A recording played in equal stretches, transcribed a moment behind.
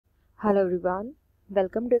Hello everyone,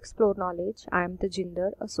 welcome to Explore Knowledge. I am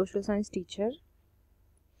Tajinder, a social science teacher.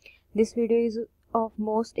 This video is of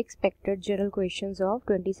most expected general questions of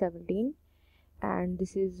 2017 and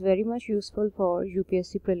this is very much useful for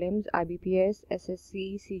UPSC Prelims, IBPS,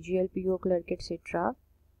 SSC, CGL, PO Clerk, etc.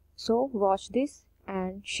 So watch this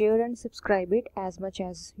and share and subscribe it as much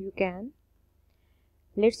as you can.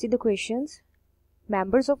 Let's see the questions.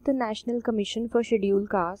 Members of the National Commission for Scheduled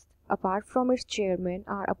Caste, apart from its chairman,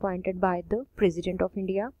 are appointed by the President of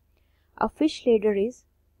India. A fish ladder is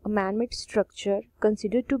a man-made structure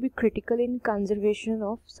considered to be critical in conservation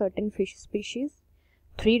of certain fish species.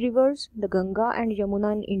 3 rivers, the Ganga and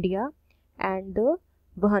Yamuna in India and the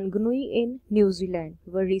Bhanganui in New Zealand,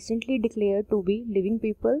 were recently declared to be living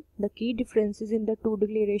people. The key differences in the two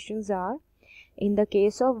declarations are: in the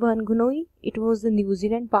case of Bhanganui, it was the New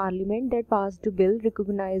Zealand Parliament that passed a bill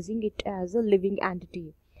recognizing it as a living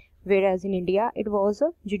entity, whereas in India it was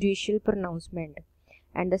a judicial pronouncement.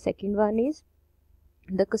 And the second one is,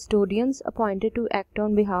 the custodians appointed to act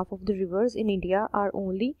on behalf of the rivers in India are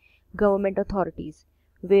only government authorities,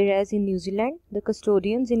 whereas in New Zealand the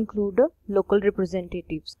custodians include local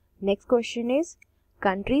representatives. Next question is,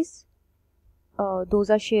 countries those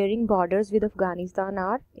are sharing borders with Afghanistan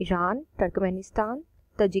are Iran, Turkmenistan,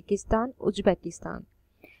 Tajikistan, Uzbekistan.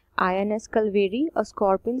 INS Kalveri, a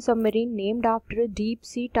Scorpion submarine named after a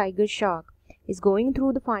deep-sea tiger shark, is going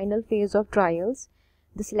through the final phase of trials.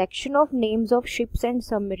 The selection of names of ships and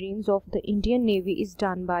submarines of the Indian Navy is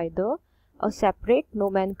done by a separate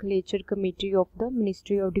nomenclature committee of the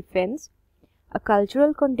Ministry of Defence. A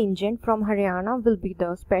cultural contingent from Haryana will be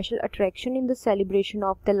the special attraction in the celebration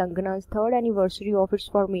of Telangana's 3rd anniversary of its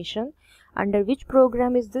formation. Under which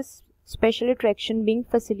program is this special attraction being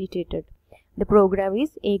facilitated? The program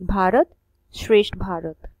is Ek Bharat, Shresth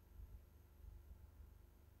Bharat.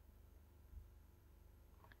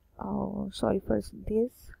 Sorry for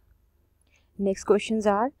this. Next questions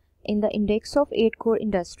are, in the index of 8 core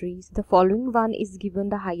industries, the following one is given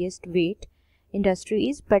the highest weight. Industry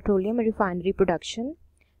is petroleum refinery production.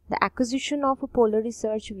 The acquisition of a polar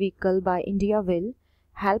research vehicle by India will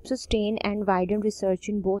help sustain and widen research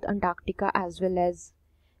in both Antarctica as well as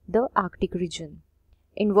the Arctic region.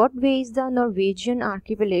 In what way is the Norwegian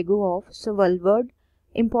archipelago of Svalbard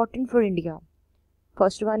important for India?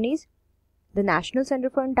 First one is, the National Center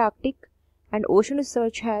for Antarctic and Ocean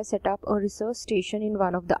Research has set up a research station in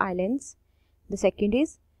one of the islands. The second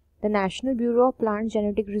is, the National Bureau of Plant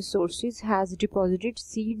Genetic Resources has deposited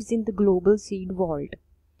seeds in the global seed vault.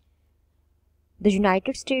 The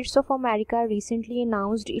United States of America recently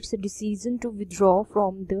announced its decision to withdraw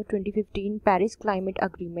from the 2015 Paris Climate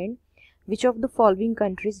Agreement. Which of the following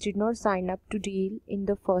countries did not sign up to deal in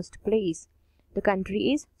the first place? The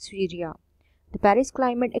country is Syria. The Paris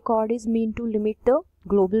Climate Accord is meant to limit the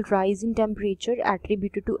global rise in temperature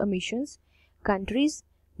attributed to emissions. Countries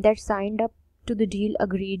that signed up to the deal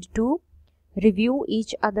agreed to review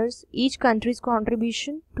each country's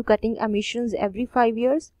contribution to cutting emissions every 5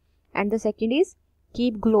 years. And the second is,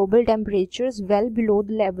 keep global temperatures well below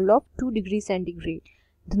the level of 2 degrees centigrade.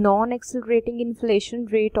 The non-accelerating inflation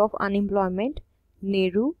rate of unemployment,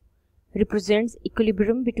 NERU, represents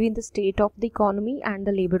equilibrium between the state of the economy and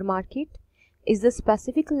the labor market. Is the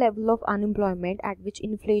specific level of unemployment at which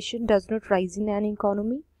inflation does not rise in an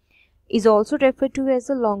economy. Is also referred to as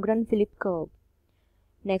a long-run Philip curve.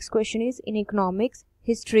 Next question is, in economics,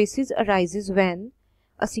 hysteresis arises when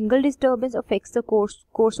a single disturbance affects the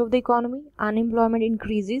course of the economy, unemployment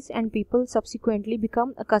increases, and people subsequently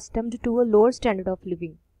become accustomed to a lower standard of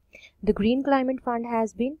living. The Green Climate Fund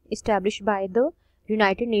has been established by the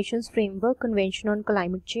United Nations Framework Convention on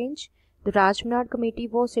Climate Change. The Rajmanat Committee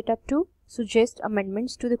was set up to suggest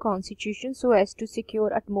amendments to the Constitution so as to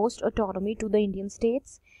secure utmost autonomy to the Indian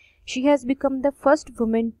states. She has become the first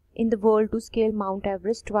woman in the world to scale Mount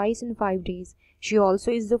Everest twice in 5 days. She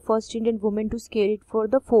also is the first Indian woman to scale it for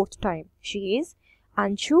the 4th time. She is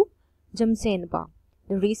Anshu Jamsenba.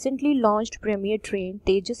 The recently launched premier train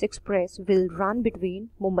Tejas Express will run between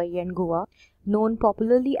Mumbai and Goa, known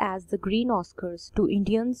popularly as the Green Oscars. 2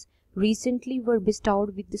 Indians recently were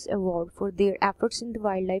bestowed with this award for their efforts in the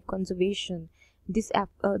wildlife conservation. This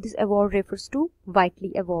award refers to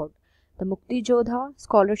Whiteley Award. The Mukti Jodha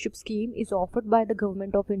scholarship scheme is offered by the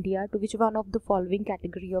Government of India to which one of the following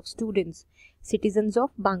category of students? Citizens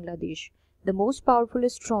of Bangladesh. The most powerful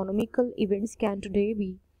astronomical events can today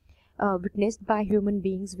be witnessed by human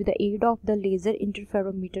beings with the aid of the Laser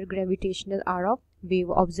Interferometer Gravitational Array Wave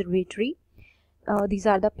Observatory. These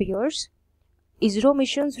are the pairs. ISRO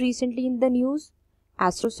missions recently in the news: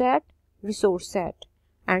 AstroSat, ResourceSat.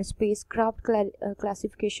 And spacecraft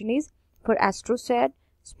classification is, for AstroSat,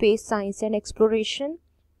 space science and exploration,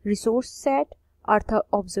 resource set, earth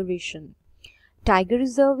observation. Tiger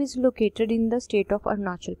Reserve is located in the state of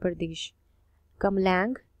Arunachal Pradesh.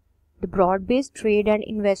 Kamlang, the broad-based trade and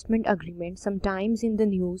investment agreement sometimes in the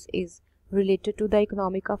news, is related to the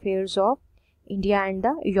economic affairs of India and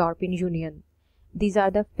the European Union. These are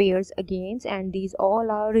the pairs against, and these all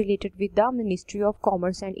are related with the Ministry of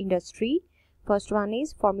Commerce and Industry. First one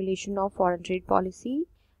is formulation of foreign trade policy.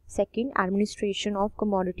 Second, administration of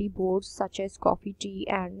commodity boards such as coffee, tea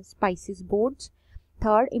and spices boards.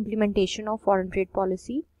 Third, implementation of foreign trade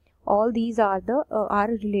policy. All these are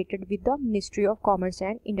related with the Ministry of Commerce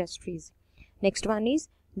and Industries. Next one is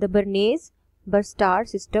the Bernays-Burstar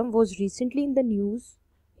system was recently in the news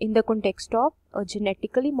in the context of a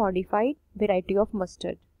genetically modified variety of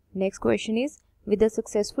mustard. Next question is, with the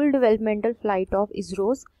successful developmental flight of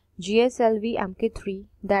ISRO's GSLV Mk3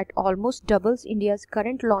 that almost doubles India's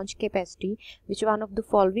current launch capacity, which one of the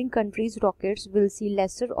following countries' rockets will see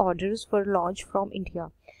lesser orders for launch from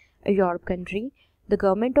India? A Europe country. The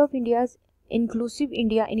Government of India's Inclusive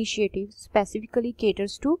India initiative specifically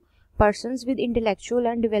caters to persons with intellectual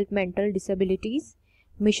and developmental disabilities.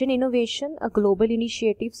 Mission Innovation, a global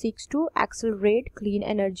initiative, seeks to accelerate clean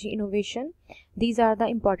energy innovation. These are the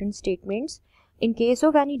important statements. In case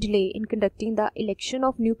of any delay in conducting the election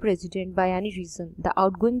of new president by any reason, the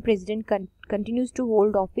outgoing president continues to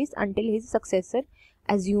hold office until his successor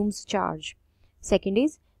assumes charge. Second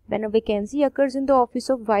is, when a vacancy occurs in the office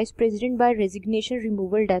of vice president by resignation,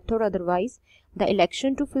 removal, death or otherwise, the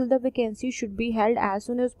election to fill the vacancy should be held as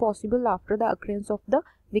soon as possible after the occurrence of the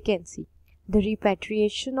vacancy. The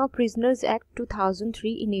Repatriation of Prisoners Act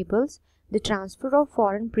 2003 enables the transfer of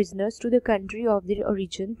foreign prisoners to the country of their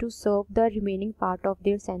origin to serve the remaining part of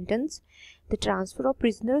their sentence. The transfer of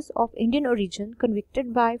prisoners of Indian origin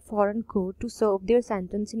convicted by foreign court to serve their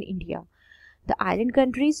sentence in India. The island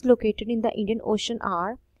countries located in the Indian Ocean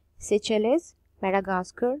are Seychelles,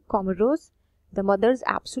 Madagascar, Comoros. The Mother's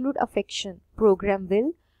Absolute Affection program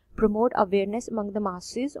will promote awareness among the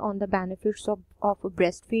masses on the benefits of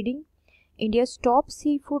breastfeeding. India's top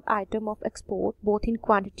seafood item of export, both in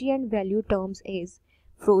quantity and value terms, is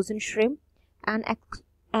frozen shrimp.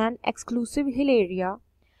 An exclusive hill area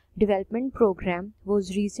development program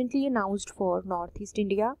was recently announced for Northeast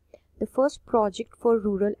India. The first project for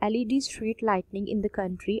rural LED street lighting in the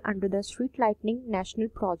country under the Street Lighting National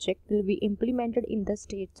Project will be implemented in the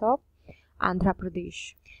states of Andhra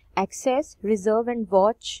Pradesh. Access, reserve and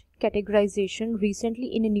watch categorization recently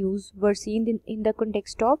in the news were seen in the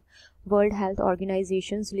context of World Health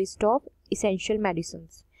Organization's list of essential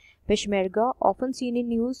medicines. Peshmerga, often seen in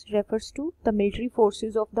news, refers to the military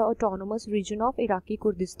forces of the autonomous region of Iraqi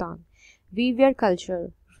Kurdistan. We Wear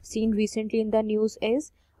Culture, seen recently in the news,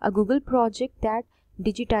 is a Google project that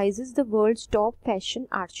digitizes the world's top fashion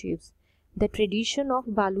archives. The tradition of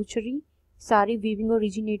Baluchari sari weaving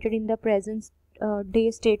originated in the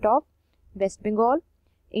present-day state of West Bengal.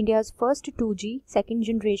 India's first 2G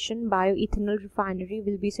second-generation bioethanol refinery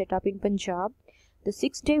will be set up in Punjab. The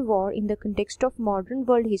Six-Day War in the context of modern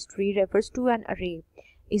world history refers to an array.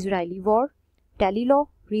 Israeli War. Telelaw,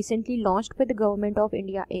 recently launched by the Government of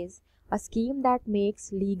India, is a scheme that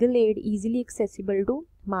makes legal aid easily accessible to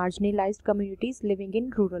marginalized communities living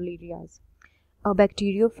in rural areas. A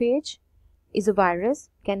bacteriophage is a virus,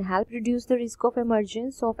 can help reduce the risk of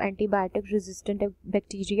emergence of antibiotic-resistant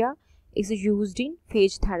bacteria, is used in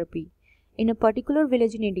phage therapy. In a particular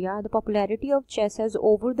village in India, the popularity of chess has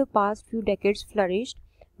over the past few decades flourished,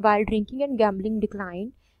 while drinking and gambling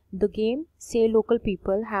declined. The game, say local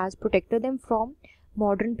people, has protected them from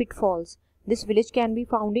modern pitfalls. This village can be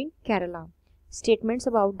found in Kerala. Statements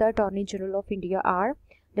about the Attorney General of India are: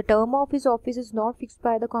 the term of his office is not fixed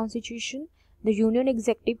by the Constitution. The Union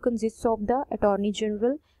Executive consists of the Attorney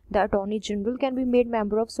General. The Attorney General can be made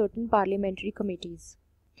member of certain parliamentary committees.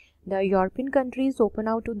 The European countries open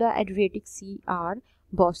out to the Adriatic Sea are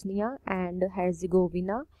Bosnia and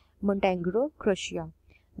Herzegovina, Montenegro, Croatia.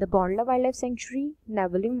 The Bondla Wildlife Sanctuary,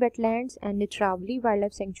 Nevalim Wetlands and Netraveli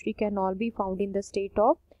Wildlife Sanctuary can all be found in the state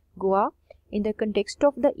of Goa. In the context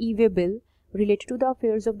of the e-way bill related to the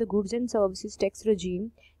affairs of the goods and services tax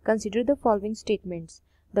regime, consider the following statements.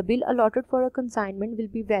 The bill allotted for a consignment will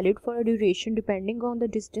be valid for a duration depending on the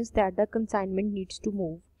distance that the consignment needs to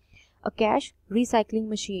move. A cash recycling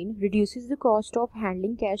machine reduces the cost of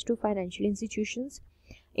handling cash to financial institutions.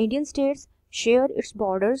 Indian states share its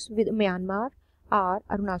borders with Myanmar are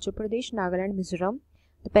Arunachal Pradesh, Nagaland, Mizoram.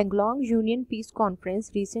 The Penglong Union Peace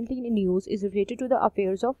Conference recently in the news is related to the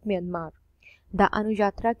affairs of Myanmar. The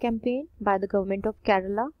Anujatra campaign by the government of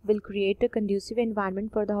Kerala will create a conducive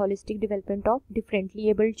environment for the holistic development of differently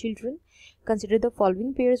abled children. Consider the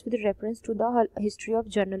following pairs with reference to the history of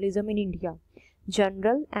journalism in India.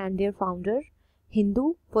 Journal and their founder.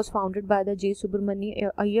 Hindu was founded by the J. Subramani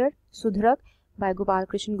Iyer. Sudhrak by Gopal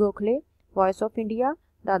Krishna Gokhale. Voice of India,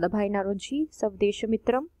 Dadabhai Naroji,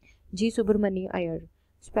 Savdeshamitram, G. Subramani Iyer.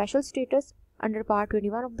 Special status under Part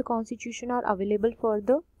 21 of the Constitution are available for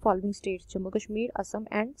the following states: Jammu Kashmir, Assam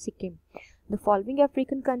and Sikkim. The following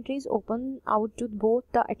African countries open out to both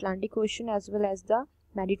the Atlantic Ocean as well as the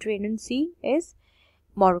Mediterranean Sea is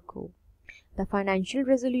Morocco. The Financial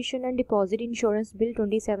Resolution and Deposit Insurance Bill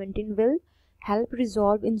 2017 will help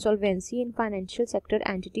resolve insolvency in financial sector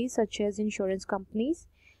entities such as insurance companies.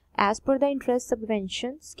 As per the interest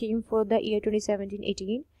subvention scheme for the year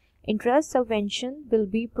 2017-18, interest subvention will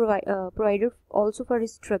be provided also for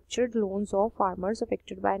restructured loans of farmers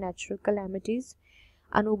affected by natural calamities.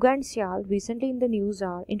 Anuga and Sial recently in the news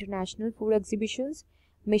are international food exhibitions.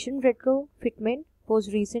 Mission Retrofitment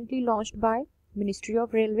was recently launched by Ministry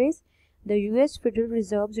of Railways. The US Federal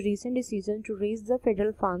Reserve's recent decision to raise the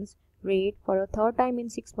federal funds rate for a third time in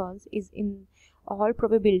 6 months is in all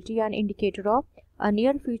probability an indicator of a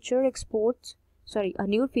near future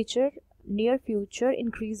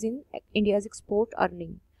increase in India's export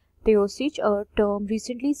earning. Teosic, a term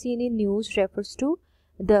recently seen in news, refers to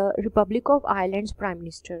the Republic of Ireland's Prime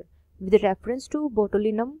Minister. With reference to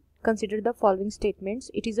botulinum, consider the following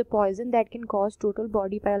statements. It is a poison that can cause total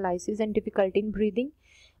body paralysis and difficulty in breathing.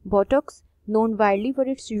 Botox, known widely for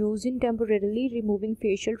its use in temporarily removing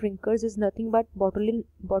facial wrinkles, is nothing but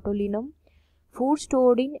botulinum. Food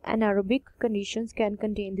stored in anaerobic conditions can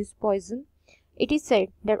contain this poison. It is said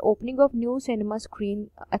that opening of new cinema screens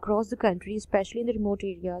across the country, especially in the remote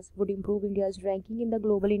areas, would improve India's ranking in the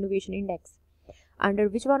Global Innovation Index. Under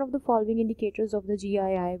which one of the following indicators of the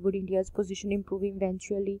GII would India's position improve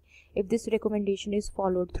eventually if this recommendation is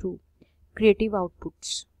followed through? Creative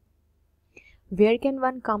outputs. Where can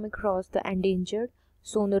one come across the endangered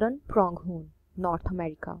Sonoran pronghorn? North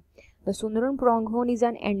America. The Sonoran pronghorn is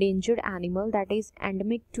an endangered animal that is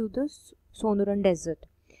endemic to the Sonoran Desert.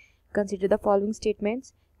 Consider the following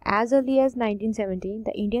statements. As early as 1917,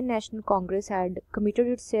 the Indian National Congress had committed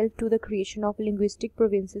itself to the creation of linguistic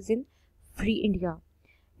provinces in Free India.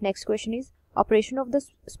 Next question is, operation of the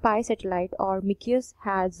spy satellite or MICUS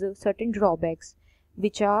has certain drawbacks,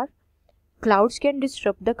 which are: clouds can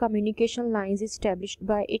disrupt the communication lines established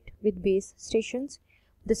by it with base stations.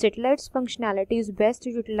 The satellite's functionality is best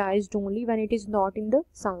utilized only when it is not in the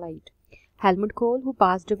sunlight. Helmut Kohl, who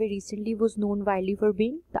passed away recently, was known widely for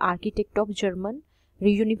being the architect of German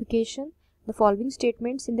reunification. The following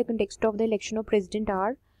statements in the context of the election of president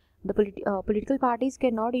are: the political parties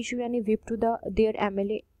cannot issue any whip to their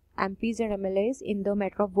MPs and MLAs in the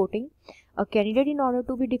matter of voting. A candidate, in order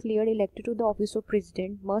to be declared elected to the office of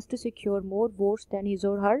president, must secure more votes than his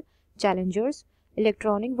or her challengers.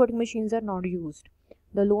 Electronic voting machines are not used.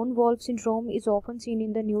 The lone wolf syndrome is often seen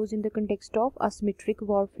in the news in the context of asymmetric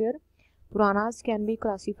warfare. Puranas can be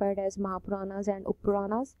classified as Mahapuranas and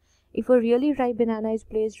Uppuranas. If a really ripe banana is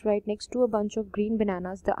placed right next to a bunch of green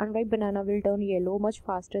bananas, the unripe banana will turn yellow much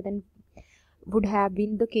faster than would have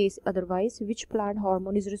been the case otherwise. Which plant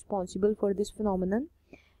hormone is responsible for this phenomenon?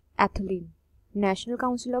 Ethylene. National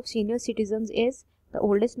Council of Senior Citizens is the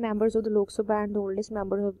oldest members of the Lok Sabha and the oldest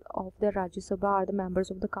members of the Rajya Sabha are the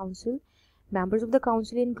members of the council. Members of the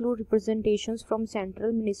council include representations from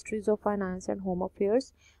central ministries of finance and home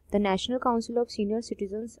affairs. The National Council of Senior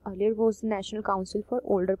Citizens earlier was the National Council for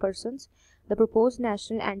Older Persons. The proposed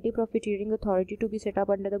National Anti-Profiteering Authority to be set up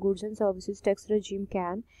under the Goods and Services Tax regime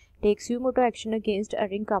can take suo action against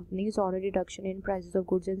erring companies, order reduction in prices of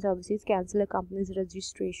goods and services, cancel a company's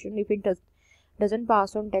registration if it doesn't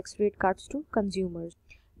pass on tax rate cuts to consumers.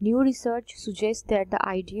 New research suggests that the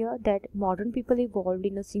idea that modern people evolved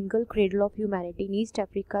in a single cradle of humanity in East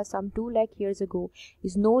Africa some 2 lakh years ago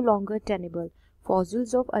is no longer tenable.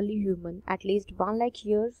 Fossils of early human, at least 1 lakh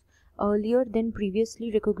years earlier than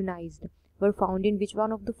previously recognized, were found in which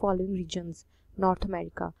one of the following regions? North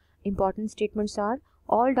America. Important statements are: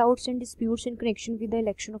 all doubts and disputes in connection with the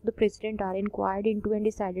election of the president are inquired into and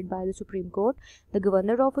decided by the Supreme Court. The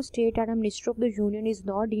governor of a state and a minister of the union is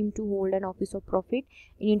not deemed to hold an office of profit.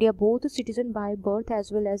 In India, both citizens by birth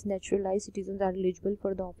as well as naturalized citizens are eligible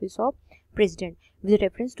for the office of president. With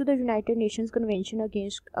reference to the United Nations Convention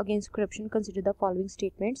against Corruption, consider the following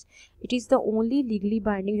statements. It is the only legally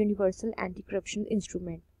binding universal anti-corruption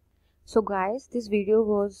instrument. So guys, this video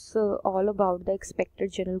was all about the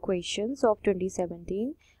expected general questions of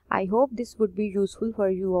 2017. I hope this would be useful for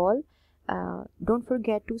you all. Don't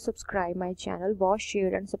forget to subscribe my channel. Watch,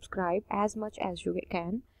 share and subscribe as much as you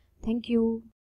can. Thank you.